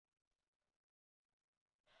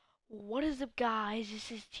What is up, guys?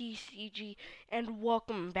 This is TCG and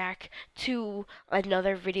welcome back to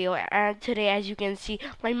another video. And today, as you can see,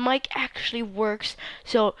 my mic actually works,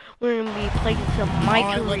 so we're gonna be playing some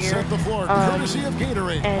My Career. Let's set the floor, courtesy of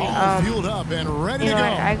Gatorade, all fueled up and ready to go. I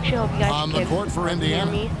actually hope you guys on the court for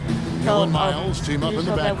Indiana. So, and Miles team up in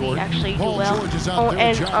the backcourt. Paul George is out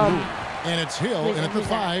there, and it's Hill, and at the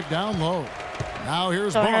 5 down low. Now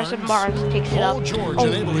here's Barnes. Takes it up. Paul George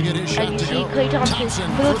unable to get his shot to go. Clay Thompson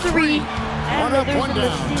for the 3. One up, one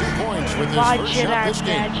down. 2 points with his first shot this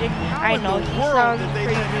game. I know he sounds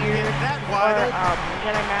pretty weird.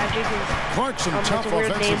 Jedi Magic is Clarkson, tough a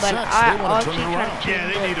weird name, offensive but sets. I They want to actually turn try around. to change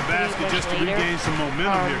they need a basket just to regain some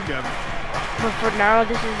momentum here, Kevin. But for now,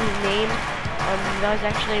 this is his name. That was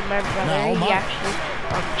actually my brother. He actually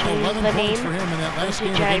changed the name for him in that last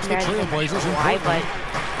game Jedi against the Trailblazers. Why, but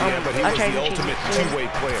but he was the ultimate two-way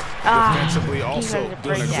player. Defensively, also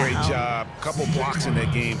doing a great job. Couple blocks in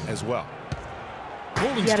that game as well.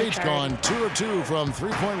 Golden State's gone 2 of 2 from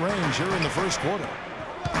three-point range here in the first quarter.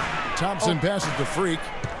 Thompson passes to Freak.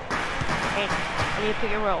 Hey, I need to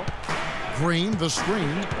pick a roll. Green, the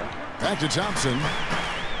screen. Back to Thompson.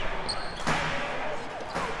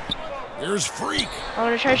 Here's Freak. I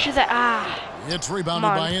want to try to shoot that. It's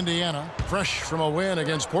rebounded by Indiana. Fresh from a win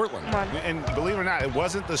against Portland. And believe it or not, it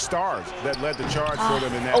wasn't the stars that led the charge for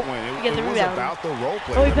them in that win. It was about the role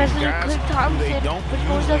play. Oh, he passes to Clay Thompson. They don't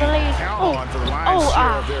usually count on for the lion's share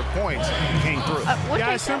of their points came through.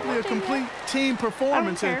 Guys, simply a complete team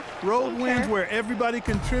performance and road wins where everybody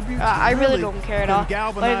contributes. I really don't care at all.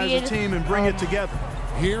 Galvanize the team and bring it together.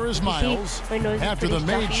 Here is Miles after the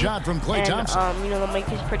made shot from Clay Thompson. The mic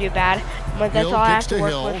is pretty bad, but that's all I have to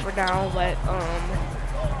work with for now. But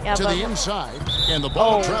yeah, to the inside, and the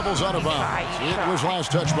ball travels out of bounds. It was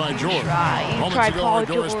last touched by George. Moments ago,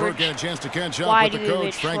 Doris Burke had a chance to catch up with the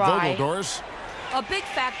coach, Frank Vogel. Doris. A big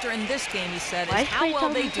factor in this game, he said, is how well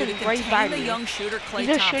they do to contain the young shooter Clay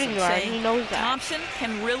Thompson, saying Thompson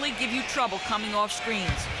can really give you trouble coming off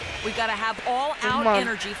screens. We got to have all-out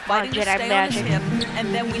energy fighting to stay on his hip,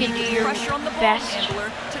 and then we need to get pressure on the ball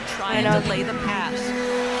handler to try and delay the pass.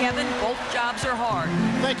 Kevin, both jobs are hard.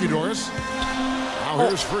 Thank you, Doris. Now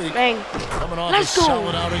here's Freak coming off a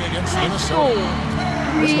solid outing against Minnesota.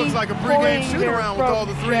 This looks like a pregame shoot-around with all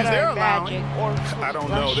the threes they're allowing. I don't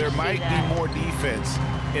know. There might be more defense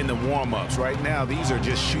in the warm-ups. Right now, these are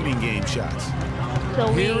just shooting game shots. So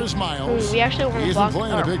here is Miles. We actually want to He's been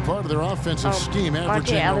playing a big part of their offensive scheme,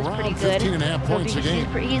 averaging around 15.5 points a game.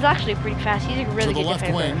 He's actually pretty fast. He's a really good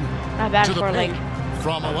defender. Wing, not bad for like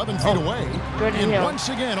from 11 feet away. And once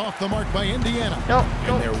again off the mark by Indiana.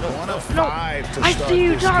 And they're 1 of 5 to start I see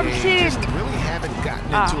you, Thompson. Just really haven't gotten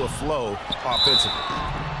into a flow offensively.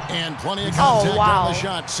 And plenty of contact on the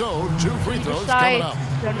shot. So 2 free throws coming up.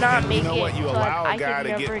 They're not making you know what? You allow a guy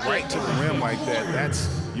to get right to the rim like that.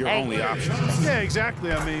 That's your only option. Yeah,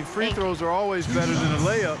 exactly. I mean, free throws are always better than a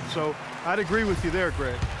layup. So I'd agree with you there,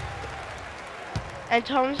 Greg. And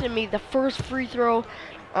Thompson made the first free throw.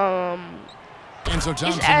 And so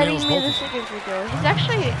Thompson he's adding me the second free throw. He's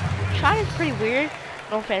actually shot is pretty weird.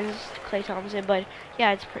 No offense to Clay Thompson, but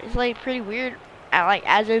yeah, it's like pretty weird.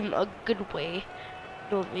 As in a good way.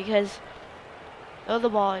 Because throw the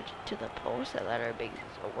ball to the post and let her make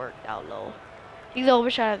it work down low. He's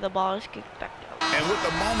overshot at the ball, is kicked back down. And with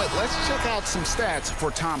the moment, let's check out some stats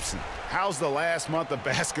for Thompson. How's the last month of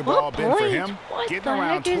basketball been for him? Getting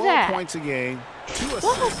around 12 points a game, 2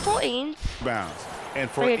 assists, 12 bounds.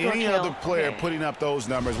 And for any other player putting up those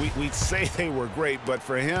numbers, we'd say they were great, but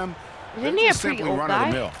for him, isn't he a pretty old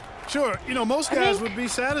guy? Sure, you know, most guys would be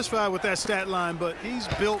satisfied with that stat line, but he's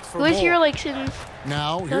built for more. Here like since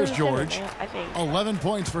now, here's George. 11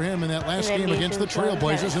 points for him in that last game against the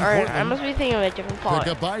Trailblazers in Portland. I must be thinking of a different Paul. Pick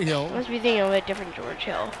up by Hill. I must be thinking of a different George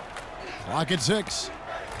Hill. Clock at 6.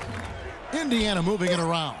 Indiana moving it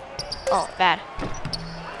around. Oh, bad.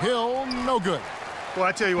 Hill, no good. Well,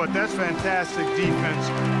 I tell you what, that's fantastic defense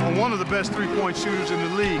on one of the best three-point shooters in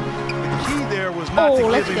the league. The key there was not to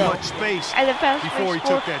give him much space before he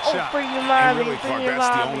took that shot. And really, Clark,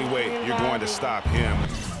 that's the only way you're going to stop him.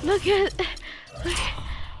 Look at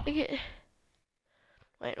Wait.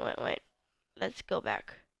 Let's go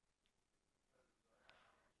back.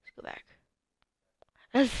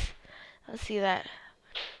 Let's see that.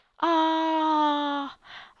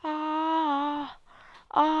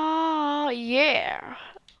 Yeah.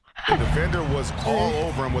 The defender was all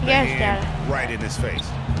over him with the hand right in his face.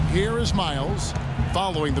 Here is Miles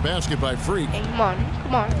following the basket by Freak. Hey, come on.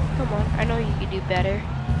 I know you can do better.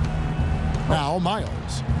 Now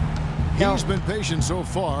Miles. He's been patient so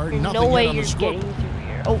far. Nothing no way on you're the score. getting through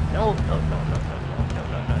here. Oh,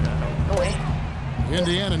 no way.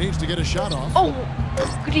 Indiana needs to get a shot off. Oh,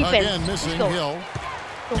 good defense. Again, missing Hill.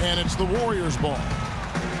 And it's the Warriors' ball.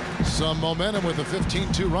 Some momentum with a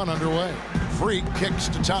 15-2 run underway. Freak kicks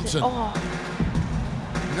to Thompson. Oh.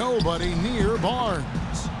 Nobody near Barnes.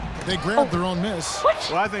 They grabbed their own miss. What?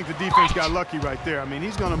 Well, I think the defense got lucky right there. I mean,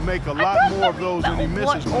 he's going to make a lot more of those when he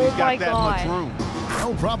misses when he's got that much room.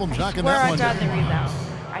 No problem knocking that one down. The rebound.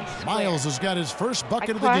 Miles has got his first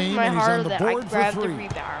bucket of the game, and he's on the board for 3.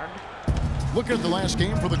 Look at the last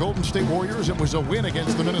game for the Golden State Warriors. It was a win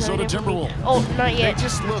against the Minnesota Timberwolves. Oh, not yet. They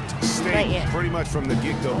just looked stable pretty much from the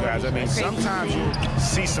get-go, guys. I mean, sometimes you'll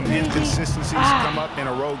see some inconsistencies come up in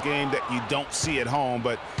a road game that you don't see at home,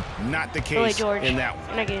 but not the case in that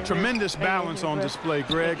one. Tremendous balance on display,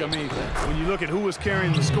 Greg. I mean, when you look at who was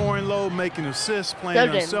carrying the scoring load, making assists, playing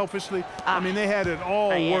unselfishly, I mean, they had it all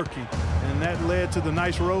working, and that led to the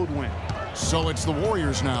nice road win. So it's the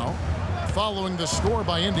Warriors now, following the score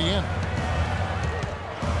by Indiana.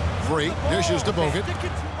 Freak dishes to Bogut.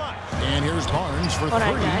 And here's Barnes for 3.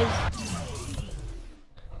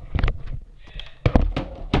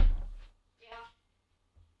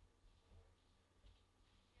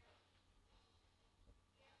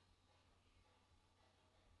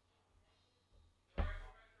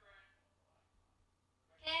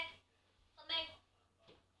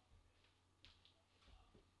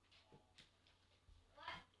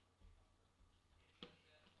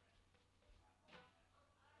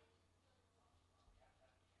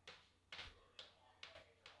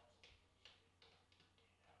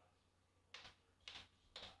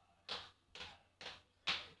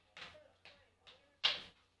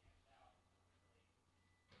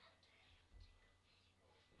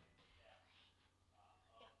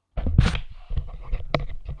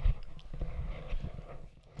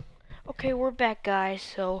 Okay, we're back, guys.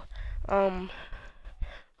 So right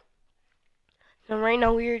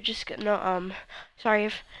now we're just gonna sorry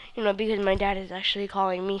if because my dad is actually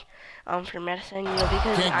calling me for medicine,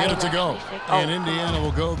 because can't get it to go. And Indiana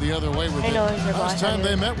will go the other way with it. Last time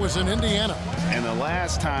they met was in Indiana. And the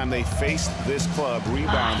last time they faced this club,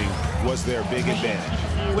 rebounding was their big advantage.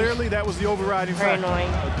 Clearly, that was the overriding factor.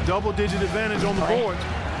 A double-digit advantage on the board.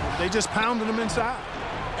 They just pounded them inside.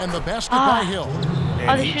 And the basket by Hill.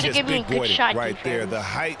 And he just big-boyed right there. The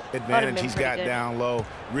height advantage he's got down low,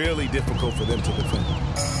 really difficult for them to defend.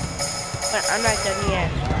 But I'm not done yet.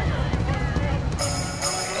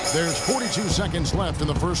 There's 42 seconds left in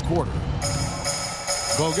the first quarter.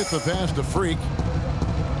 Bogut the pass to Freak.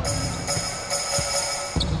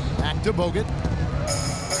 Back to Bogut.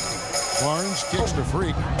 Barnes kicks to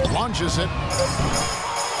Freak. Launches it.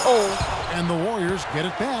 Oh. And the Warriors get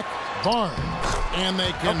it back. Barnes. And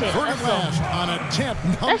they convert it fast on attempt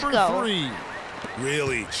number 3.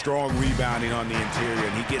 Really strong rebounding on the interior,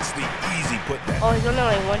 and he gets the easy putback. Oh, he's only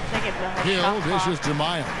like 1 second behind. Hill dishes to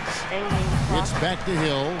Miles. It's back to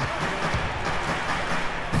Hill.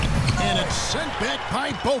 And it's sent back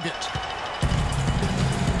by Bogut.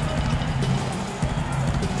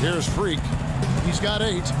 Here's Freak. He's got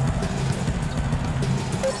 8.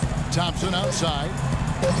 Thompson outside.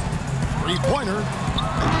 3-pointer.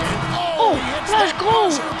 Let's go!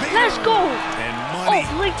 Let's go! And money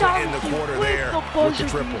in the quarter there with the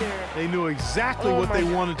triple. They knew exactly what they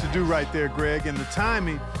wanted to do right there, Greg, and the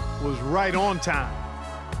timing was right on time.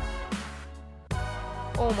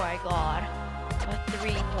 Oh my God. A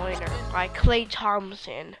 3-pointer by Klay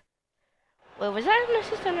Thompson. Wait, was that an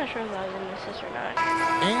assist? I'm not sure if that was an assist or not.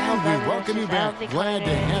 And we welcome you back. Glad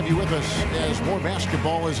to have you with us as more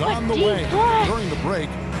basketball is on the way. During the break,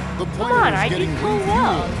 the players getting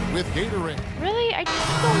refueled with Gatorade. Really? I did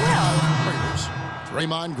so well.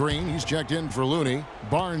 Draymond Green, he's checked in for Looney.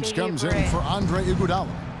 Barnes comes in for Andre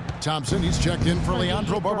Iguodala. Thompson, he's checked in for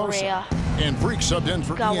Leandro Barbosa. And Freak subbed in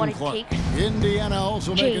for Ian Clark. Indiana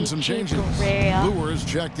also making some changes. Lewis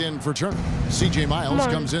checked in for Turner. C.J. Miles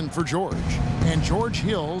comes in for George. And George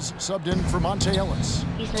Hills subbed in for Monte Ellis.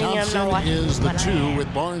 Thompson is the 2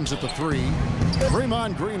 with Barnes at the 3.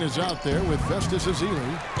 Draymond Green is out there with Festus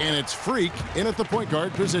Ezeli. And it's Freak in at the point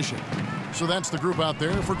guard position. So that's the group out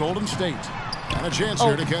there for Golden State. And a chance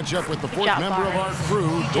here to catch up with the 4th member of our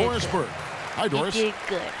crew, Doris Burke. Hi, Doris. He did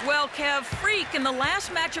good. Well, Kev, Freak in the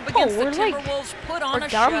last matchup against the Timberwolves put on a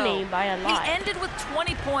show. By a lot. He ended with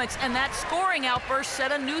 20 points, and that scoring outburst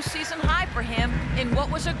set a new season high for him in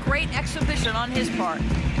what was a great exhibition on his part.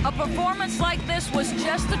 A performance like this was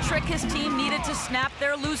just the trick his team needed to snap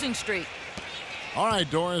their losing streak. All right,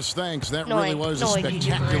 Doris, thanks. That really was a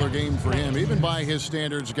spectacular game for him, even by his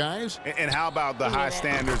standards, guys. And how about the high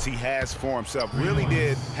standards he has for himself? Really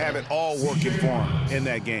did have it all working for him in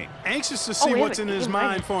that game. Anxious to see what's in his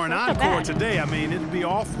mind for an encore today. I mean, it'd be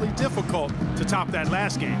awfully difficult to top that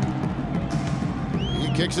last game.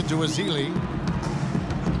 He kicks it to Azili.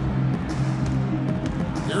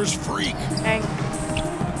 Here's Freak.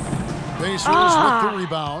 Pacers with the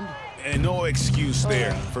rebound. And no excuse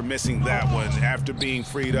there for missing that one after being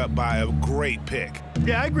freed up by a great pick.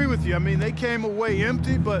 Yeah, I agree with you. I mean, they came away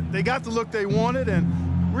empty, but they got the look they wanted, and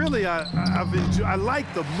really, I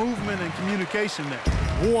like the movement and communication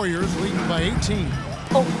there. Warriors leading by 18.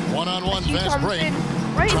 One-on-one fast break.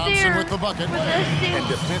 Thompson with the bucket. And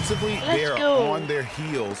defensively, they are on their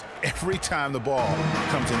heels every time the ball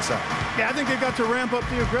comes inside. Yeah, I think they got to ramp up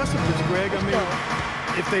the aggressiveness, Greg. I mean,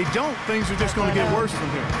 if they don't, things are just going to get worse from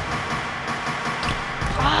here.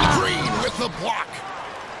 Green with the block.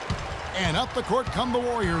 And up the court come the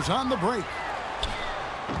Warriors on the break.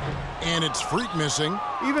 And it's Freak missing.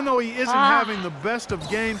 Even though he isn't having the best of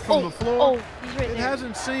game from the floor, it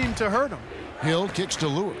hasn't seemed to hurt him. Hill kicks to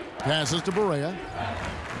Lure. Passes to Barea.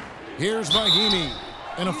 Here's Mahina.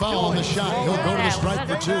 And a foul on the shot. He'll go to the strike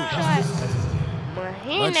for 2.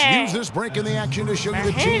 Let's use this break in the action to show you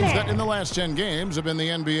the teams that in the last 10 games have been the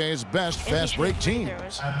NBA's best fast break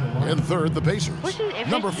teams. In third, the Pacers.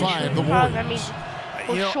 Number 5, the Warriors. I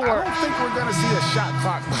don't think we're going to see a shot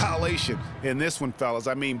clock violation in this one, fellas.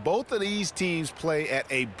 I mean, both of these teams play at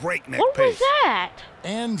a breakneck pace. What was that?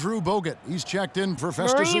 Andrew Bogut. He's checked in for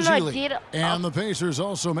Festus Ezeli. And the Pacers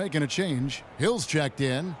also making a change. Hill's checked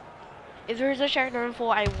in. If there was a shot number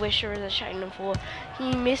 4, I wish there was a shot number 4.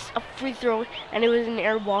 He missed a free throw, and it was an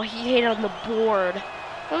air ball. He hit on the board.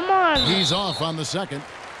 Come on. He's off on the second.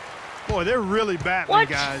 Boy, they're really battling,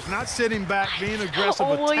 guys. Not sitting back, being aggressive,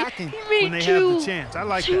 attacking when they have the chance. I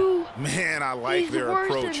like that. Man, I like their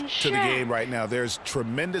approach to the game right now. There's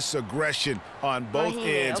tremendous aggression on both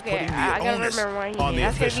ends, putting the onus on the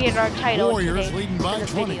officials. Warriors leading by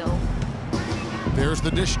 20. There's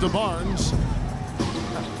the dish to Barnes.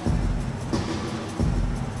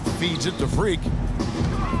 Feeds it to Freak.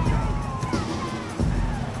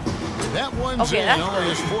 That one's in, only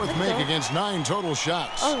his 4th make against 9 total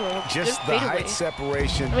shots. Just the height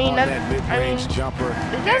separation on that mid-range jumper.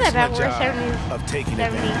 Is that about of taking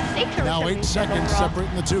it down. Now 8 seconds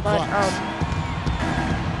separating the 2 clocks.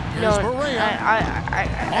 Here's Barea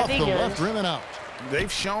off the left rim and out.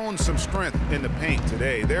 They've shown some strength in the paint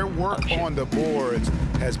today. Their work on the boards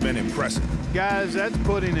has been impressive. Guys, that's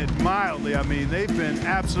putting it mildly. I mean, they've been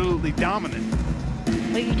absolutely dominant.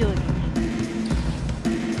 What are you doing?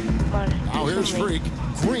 Now here's Freak.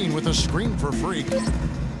 Green with a screen for Freak. The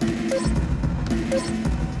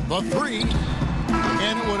 3.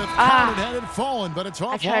 And it would have counted had it fallen, but it's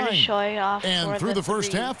offline. I tried to show it off. And through the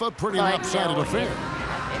first half, a pretty lopsided affair.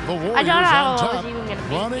 The Warriors on top,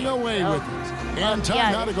 running away with it. And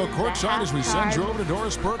time now to go courtside as we send you over to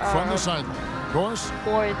Doris Burke from the sideline. Doris?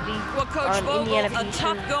 Well, Coach Vogel, a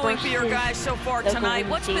tough going for your guys so far tonight.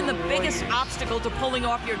 What's been the biggest obstacle to pulling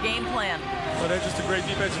off your game plan? Well, they're just a great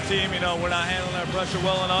defensive team. You know, we're not handling our pressure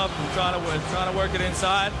well enough. We're trying to work it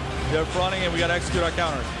inside. They're fronting, and we got to execute our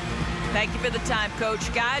counters. Thank you for the time,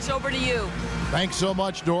 Coach. Guys, over to you. Thanks so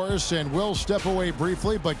much, Doris, and we'll step away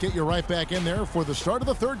briefly, but get you right back in there for the start of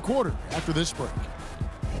the 3rd quarter after this break.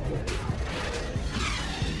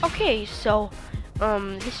 Okay, so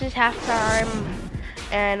this is halftime,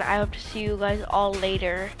 and I hope to see you guys all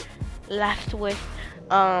later. Left with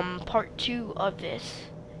part 2 of this.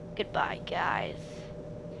 Goodbye, guys.